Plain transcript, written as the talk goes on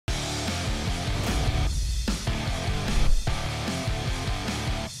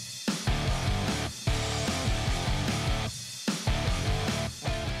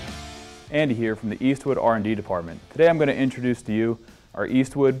Andy here from the Eastwood R&D Department. Today I'm going to introduce to you our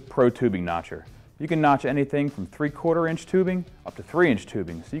Eastwood Pro Tubing Notcher. You can notch anything from 3/4 inch tubing up to 3-inch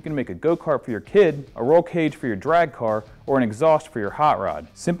tubing, so you can make a go-kart for your kid, a roll cage for your drag car, or an exhaust for your hot rod.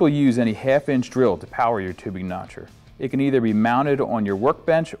 Simply use any 1/2-inch drill to power your tubing notcher. It can either be mounted on your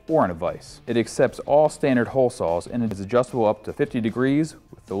workbench or on a vise. It accepts all standard hole saws and it is adjustable up to 50 degrees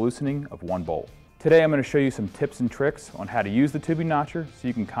with the loosening of 1 bolt. Today I'm going to show you some tips and tricks on how to use the tubing notcher so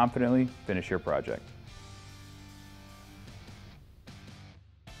you can confidently finish your project.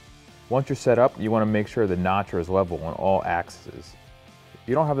 Once you're set up, you want to make sure the notcher is level on all axes. If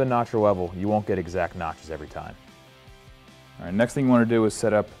you don't have the notcher level, you won't get exact notches every time. Alright, next thing you want to do is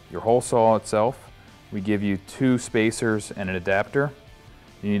set up your hole saw itself. We give you 2 spacers and an adapter.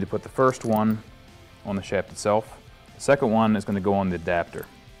 You need to put the first one on the shaft itself. The second one is going to go on the adapter.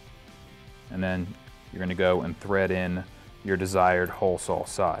 And then you're going to go and thread in your desired hole saw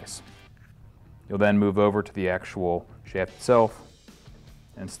size. You'll then move over to the actual shaft itself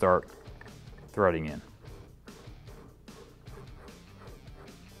and start threading in.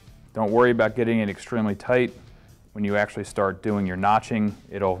 Don't worry about getting it extremely tight. When you actually start doing your notching,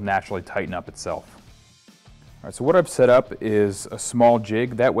 it'll naturally tighten up itself. All right, so what I've set up is a small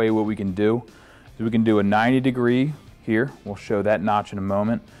jig. That way what we can do is we can do a 90-degree here. We'll show that notch in a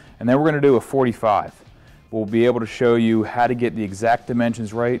moment. And then we're going to do a 45. We'll be able to show you how to get the exact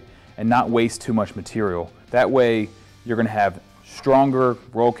dimensions right and not waste too much material. That way you're going to have stronger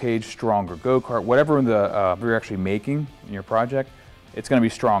roll cage, stronger go-kart, whatever you're actually making in your project, it's going to be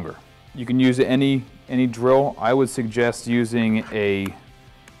stronger. You can use any drill. I would suggest using a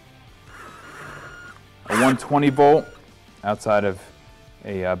 120 volt outside of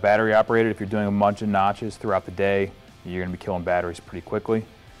a battery operated. If you're doing a bunch of notches throughout the day, you're going to be killing batteries pretty quickly.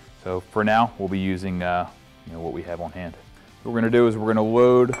 So for now, we'll be using what we have on hand. What we're going to do is we're going to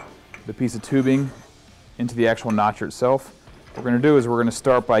load the piece of tubing into the actual notcher itself. What we're going to do is we're going to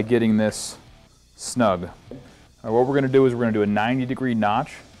start by getting this snug. What we're going to do is we're going to do a 90-degree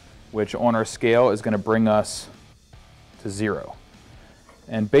notch, which on our scale is going to bring us to 0.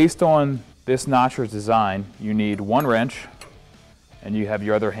 And based on this notcher's design, you need 1 wrench, and you have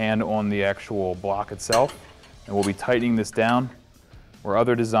your other hand on the actual block itself, and we'll be tightening this down. Where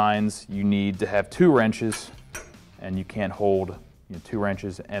other designs, you need to have 2 wrenches, and you can't hold 2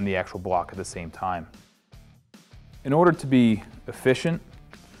 wrenches and the actual block at the same time. In order to be efficient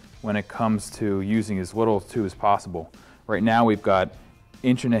when it comes to using as little tube as possible, right now we've got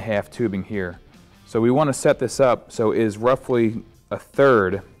 1.5 inch tubing here. So we want to set this up so it is roughly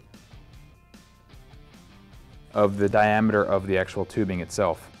 1/3 of the diameter of the actual tubing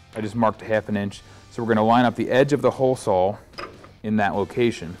itself. I just marked 1/2 inch. So we're going to line up the edge of the hole saw in that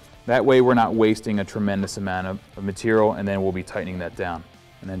location. That way we're not wasting a tremendous amount of material, and then we'll be tightening that down.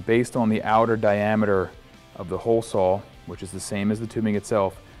 And then based on the outer diameter of the hole saw, which is the same as the tubing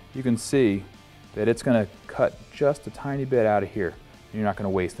itself, you can see that it's going to cut just a tiny bit out of here. You're not going to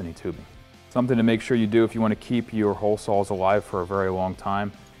waste any tubing. Something to make sure you do if you want to keep your hole saws alive for a very long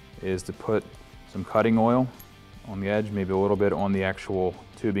time is to put some cutting oil on the edge, maybe a little bit on the actual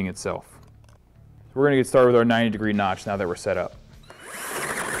tubing itself. So we're going to get started with our 90-degree notch now that we're set up.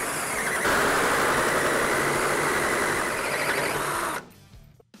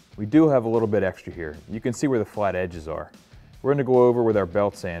 We do have a little bit extra here. You can see where the flat edges are. We're going to go over with our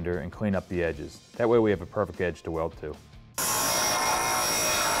belt sander and clean up the edges. That way we have a perfect edge to weld to.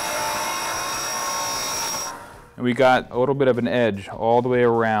 And we got a little bit of an edge all the way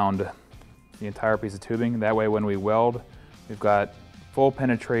around the entire piece of tubing. That way when we weld, we've got full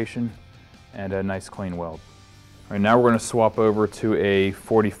penetration and a nice clean weld. All right, now we're going to swap over to a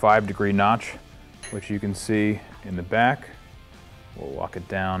 45-degree notch, which you can see in the back. We'll lock it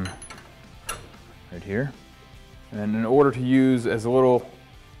down right here. And in order to use as little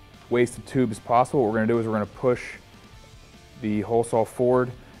wasted tube as possible, what we're going to do is we're going to push the hole saw forward,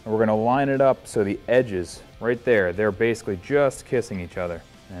 and we're going to line it up so the edges right there, they're basically just kissing each other.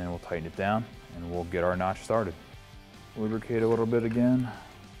 And we'll tighten it down and we'll get our notch started. Lubricate a little bit again,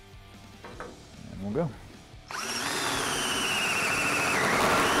 and we'll go.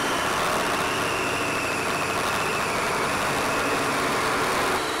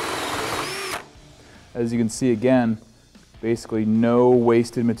 As you can see again, basically no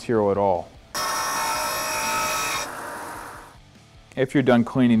wasted material at all. If you're done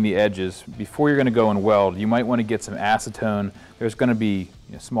cleaning the edges, before you're going to go and weld, you might want to get some acetone. There's going to be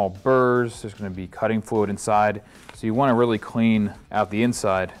small burrs, there's going to be cutting fluid inside, so you want to really clean out the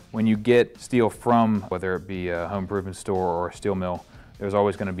inside. When you get steel from, whether it be a home improvement store or a steel mill, there's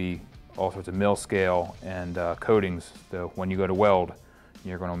always going to be all sorts of mill scale and coatings, so when you go to weld,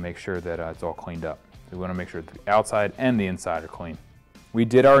 you're going to make sure that it's all cleaned up. So we want to make sure the outside and the inside are clean. We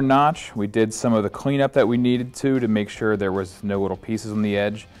did our notch. We did some of the cleanup that we needed to make sure there was no little pieces on the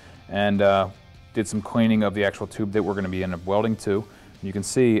edge, and did some cleaning of the actual tube that we're going to be end up welding to. You can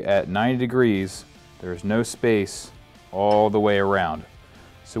see at 90 degrees there's no space all the way around.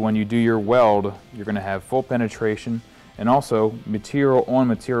 So when you do your weld, you're going to have full penetration, and also material on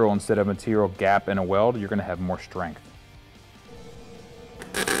material instead of material gap in a weld, you're going to have more strength.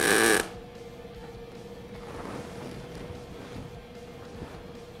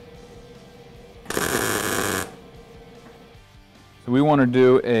 So we want to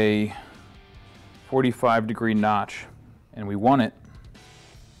do a 45-degree notch, and we want it,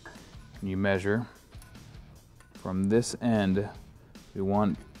 and you measure from this end, we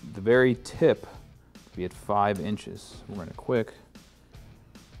want the very tip to be at 5 inches. We're going to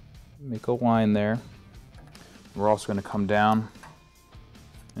make a line there. We're also going to come down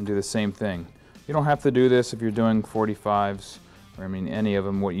and do the same thing. You don't have to do this if you're doing 45s, or any of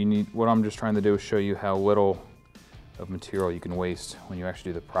them. What I'm just trying to do is show you how little of material you can waste when you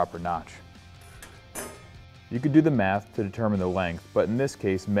actually do the proper notch. You could do the math to determine the length, but in this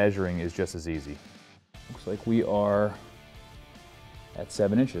case, measuring is just as easy. Looks like we are at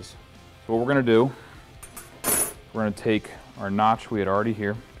 7 inches. So what we're going to do, we're going to take our notch we had already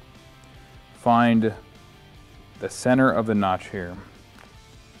here, find the center of the notch here.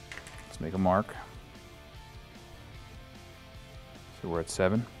 Let's make a mark. So we're at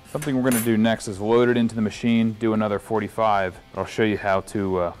 7. Something we're going to do next is load it into the machine, do another 45. I'll show you how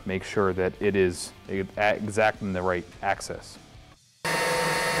to make sure that it is exactly in the right axis.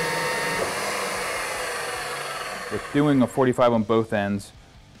 With doing a 45 on both ends,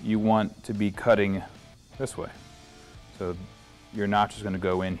 you want to be cutting this way. So your notch is going to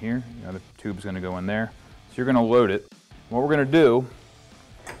go in here, the other tube is going to go in there. So you're going to load it. What we're going to do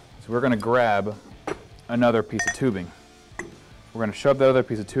is we're going to grab another piece of tubing. We're going to shove that other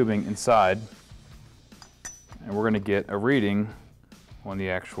piece of tubing inside, and we're going to get a reading on the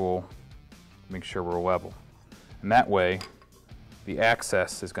actual, make sure we're level. And that way, the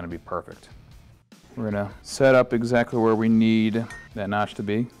access is going to be perfect. We're going to set up exactly where we need that notch to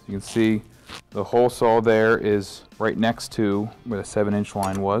be. You can see the hole saw there is right next to where the 7-inch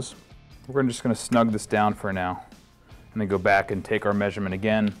line was. We're just going to snug this down for now, and then go back and take our measurement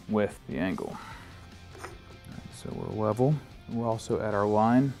again with the angle. So we're level. We're also at our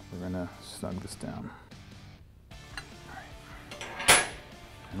line. We're going to snug this down. All right.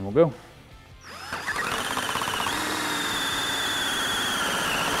 And we'll go.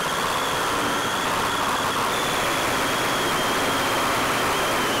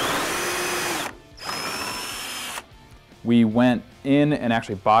 We went in and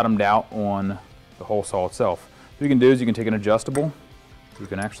actually bottomed out on the hole saw itself. What you can do is you can take an adjustable. You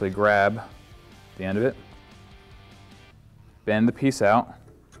can actually grab the end of it, bend the piece out,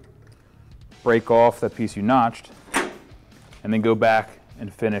 break off that piece you notched, and then go back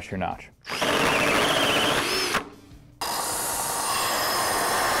and finish your notch.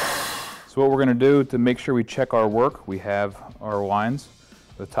 So what we're going to do to make sure we check our work, we have our lines,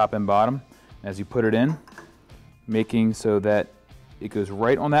 the top and bottom. As you put it in, making so that it goes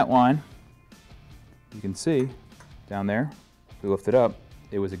right on that line. You can see down there, we lift it up,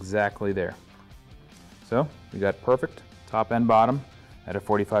 it was exactly there. So we got perfect top and bottom at a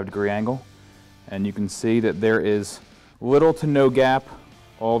 45-degree angle, and you can see that there is little to no gap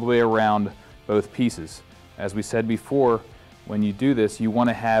all the way around both pieces. As we said before, when you do this, you want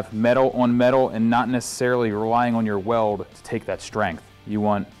to have metal on metal and not necessarily relying on your weld to take that strength. You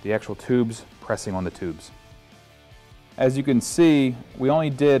want the actual tubes pressing on the tubes. As you can see, we only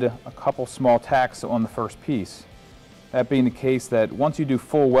did a couple small tacks on the first piece. That being the case that once you do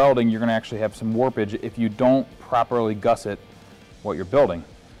full welding, you're going to actually have some warpage if you don't properly gusset what you're building.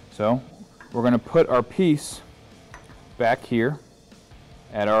 So we're going to put our piece back here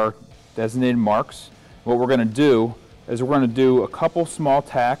at our designated marks. What we're going to do is we're going to do a couple small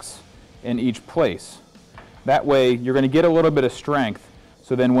tacks in each place. That way you're going to get a little bit of strength,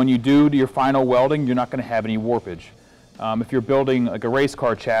 so then when you do your final welding, you're not going to have any warpage. If you're building like a race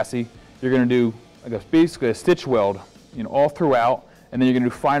car chassis, you're going to do basically a stitch weld, all throughout, and then you're going to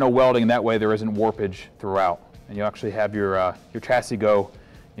do final welding, and that way there isn't warpage throughout, and you actually have your chassis go,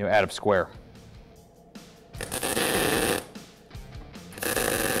 out of square.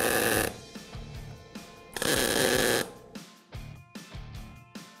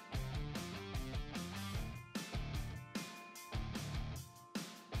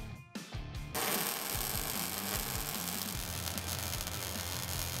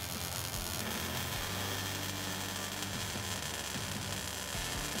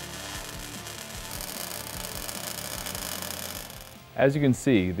 As you can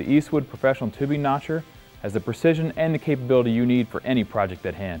see, the Eastwood Professional Tubing Notcher has the precision and the capability you need for any project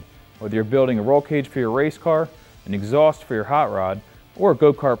at hand. Whether you're building a roll cage for your race car, an exhaust for your hot rod, or a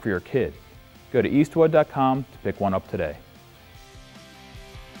go-kart for your kid. Go to eastwood.com to pick one up today.